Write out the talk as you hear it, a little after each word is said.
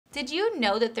Did you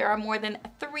know that there are more than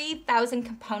 3,000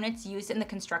 components used in the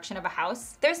construction of a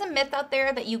house? There's a myth out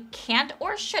there that you can't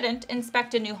or shouldn't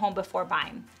inspect a new home before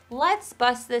buying. Let's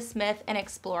bust this myth and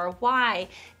explore why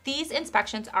these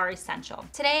inspections are essential.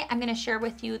 Today, I'm going to share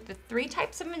with you the 3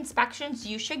 types of inspections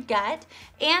you should get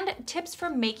and tips for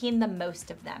making the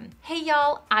most of them. Hey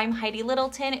y'all, I'm Heidi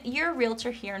Littleton, your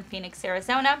realtor here in Phoenix,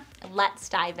 Arizona. Let's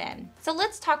dive in. So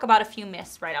let's talk about a few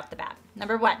myths right off the bat.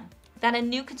 Number 1. That a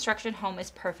new construction home is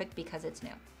perfect because it's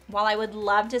new. While I would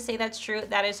love to say that's true,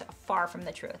 that is far from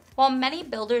the truth. While many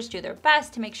builders do their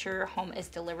best to make sure your home is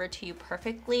delivered to you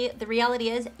perfectly, the reality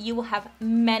is you will have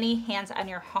many hands on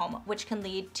your home, which can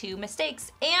lead to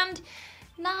mistakes. And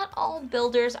not all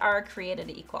builders are created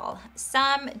equal.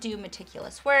 Some do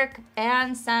meticulous work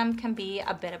and some can be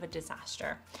a bit of a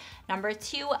disaster. Number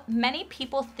 2, many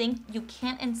people think you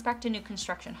can't inspect a new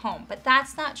construction home, but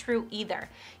that's not true either.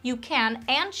 You can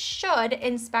and should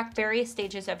inspect various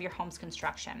stages of your home's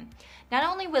construction. Not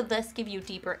only will this give you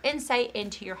deeper insight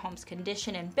into your home's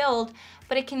condition and build,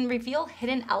 but it can reveal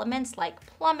hidden elements like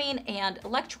plumbing and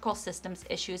electrical systems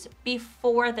issues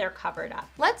before they're covered up.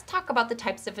 Let's talk about the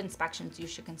types of inspections you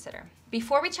should consider.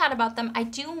 Before we chat about them, I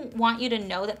do want you to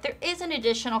know that there is an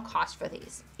additional cost for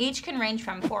these. Each can range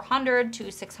from $400 to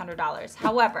 $600.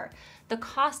 However, the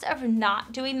cost of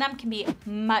not doing them can be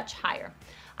much higher.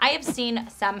 I have seen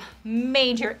some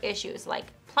major issues like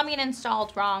plumbing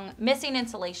installed wrong, missing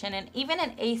insulation, and even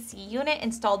an AC unit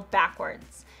installed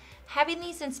backwards. Having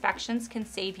these inspections can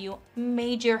save you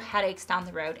major headaches down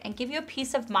the road and give you a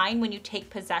peace of mind when you take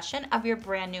possession of your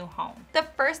brand new home. The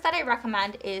first that I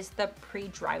recommend is the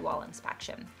pre-drywall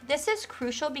inspection. This is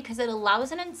crucial because it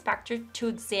allows an inspector to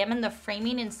examine the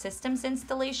framing and systems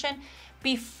installation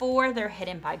before they're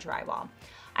hidden by drywall.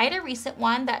 I had a recent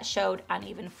one that showed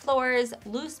uneven floors,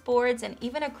 loose boards, and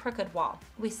even a crooked wall.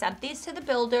 We sent these to the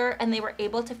builder and they were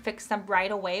able to fix them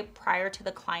right away prior to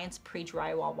the client's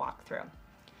pre-drywall walkthrough.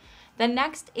 The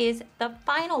next is the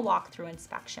final walkthrough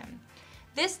inspection.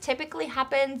 This typically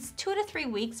happens 2 to 3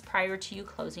 weeks prior to you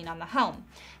closing on the home.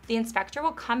 The inspector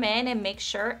will come in and make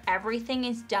sure everything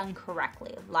is done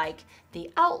correctly, like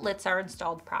the outlets are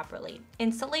installed properly,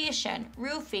 insulation,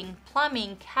 roofing,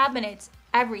 plumbing, cabinets,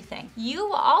 everything. You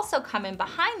will also come in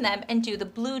behind them and do the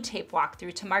blue tape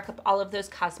walkthrough to mark up all of those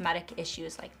cosmetic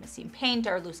issues like missing paint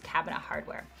or loose cabinet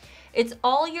hardware. It's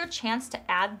all your chance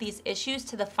to add these issues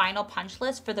to the final punch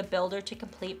list for the builder to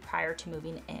complete prior to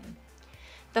moving in.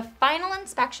 The final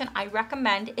inspection I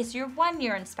recommend is your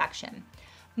 1-year inspection.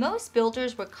 Most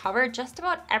builders will cover just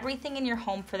about everything in your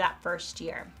home for that first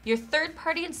year. Your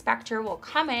third-party inspector will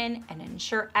come in and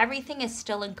ensure everything is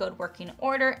still in good working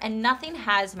order and nothing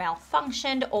has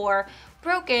malfunctioned or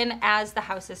broken as the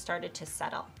house has started to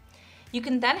settle. You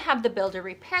can then have the builder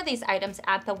repair these items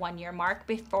at the 1-year mark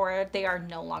before they are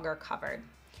no longer covered.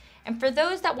 And for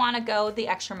those that want to go the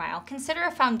extra mile, consider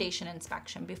a foundation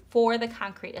inspection before the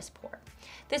concrete is poured.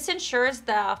 This ensures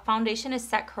the foundation is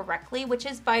set correctly, which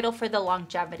is vital for the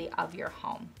longevity of your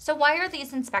home. So why are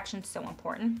these inspections so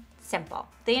important? Simple.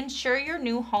 They ensure your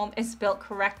new home is built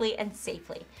correctly and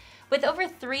safely. With over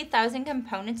 3,000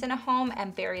 components in a home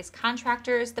and various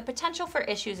contractors, the potential for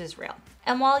issues is real.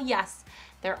 And while yes,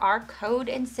 there are code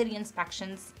and city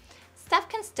inspections, stuff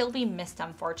can still be missed,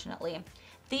 unfortunately.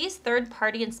 These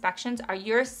third-party inspections are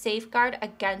your safeguard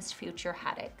against future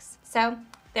headaches. So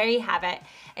there you have it.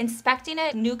 Inspecting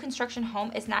a new construction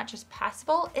home is not just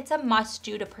possible, it's a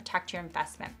must-do to protect your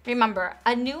investment. Remember,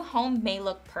 a new home may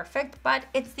look perfect, but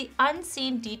it's the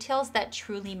unseen details that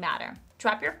truly matter.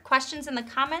 Drop your questions in the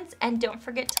comments and don't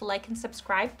forget to like and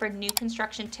subscribe for new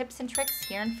construction tips and tricks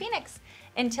here in Phoenix.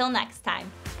 Until next time.